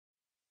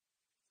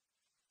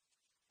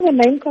The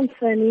main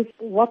concern is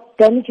what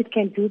damage it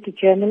can do to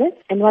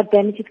journalists and what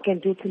damage it can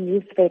do to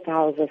newspaper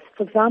houses.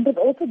 For example, it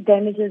also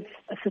damages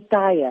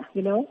satire,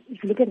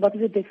 If you look at what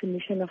is the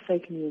definition of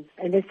fake news,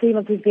 and they say it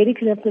must be very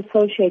closely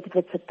associated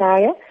with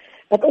satire,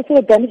 but also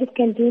the damage it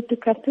can do to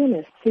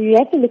cartoonists. So you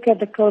have to look at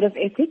the code of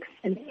ethics,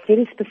 and it's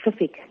very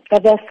specific.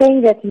 But they're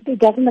saying that it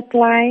doesn't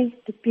apply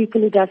to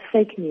people who do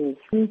fake news.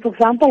 For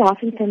example,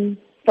 Huffington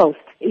Post,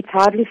 it's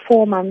hardly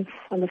 4 months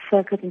on the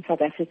circuit in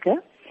South Africa,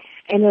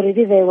 and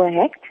already they were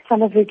hacked.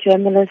 Some of the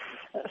journalists'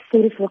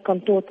 stories were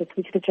contorted,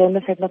 which the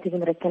journalists had not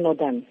even written or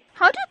done.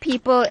 How do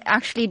people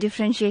actually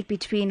differentiate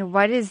between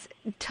what is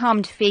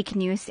termed fake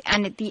news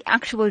and the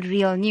actual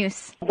real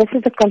news? This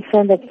is the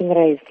concern that's being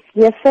raised.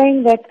 We are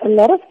saying that a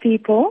lot of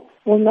people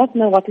will not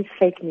know what is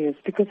fake news,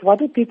 because what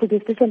do people do?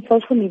 Especially on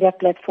social media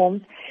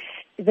platforms,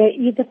 they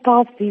either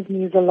pass these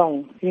news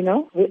along, They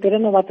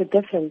don't know what the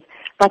difference.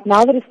 But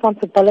now the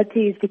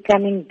responsibility is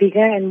becoming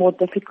bigger and more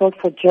difficult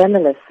for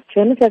journalists.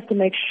 Journalists have to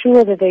make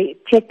sure that they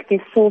check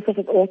their sources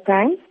at all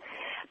times.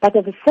 But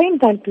at the same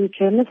time, too,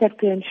 journalists have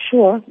to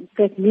ensure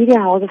that media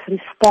houses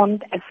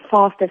respond as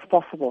fast as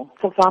possible.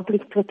 For example,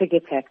 if Twitter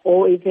gets hacked,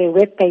 or if their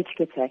web page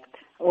gets hacked,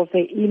 or if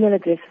their email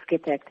addresses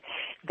get hacked,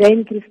 they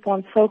need to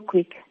respond so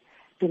quick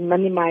to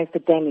minimize the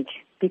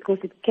damage, because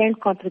it can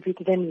contribute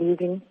to them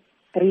losing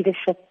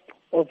readership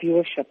or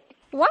viewership.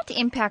 What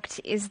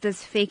impact is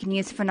this fake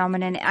news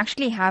phenomenon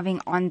actually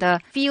having on the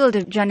field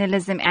of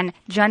journalism and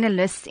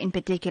journalists in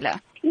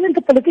particular? Even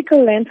the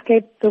political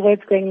landscape, the way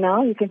it's going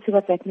now, you can see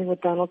what's happening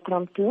with Donald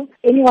Trump too.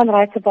 Anyone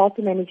writes about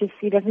him and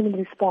he doesn't even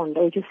respond,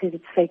 or he just says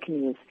it's fake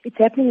news. It's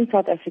happening in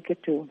South Africa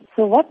too.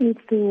 So what needs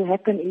to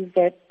happen is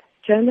that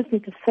journalists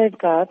need to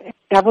safeguard and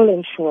double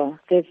ensure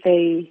that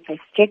they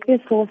check their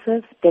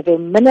sources, that they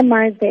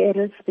minimize their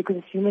errors, because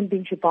as human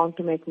beings you're bound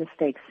to make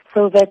mistakes,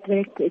 so that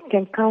it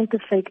can counter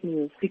fake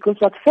news. Because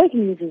what fake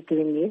news is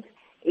doing is,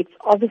 it's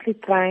obviously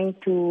trying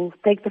to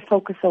take the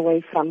focus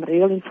away from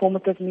real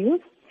informative news,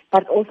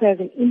 but also has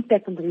an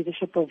impact on the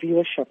readership or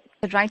viewership.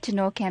 The Right to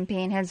Know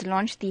campaign has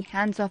launched the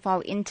Hands Off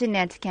Our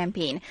Internet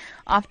campaign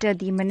after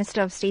the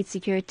Minister of State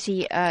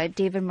Security,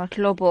 David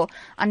Mahlobo,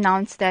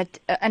 announced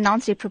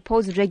a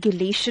proposed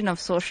regulation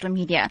of social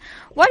media.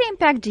 What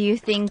impact do you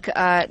think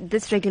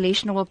this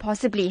regulation will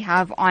possibly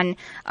have on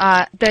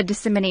the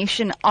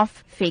dissemination of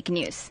fake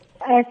news?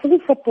 I fully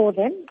support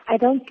them. I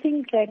don't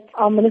think that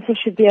our minister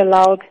should be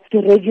allowed to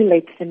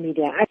regulate the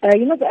media. I'll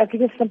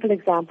give you a simple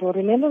example.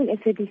 Remember when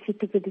SABC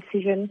took the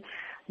decision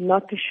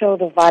not to show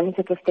the violence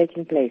that was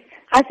taking place?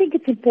 I think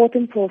it's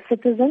important for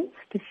citizens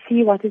to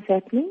see what is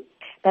happening,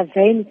 but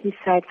they need to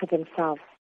decide for themselves.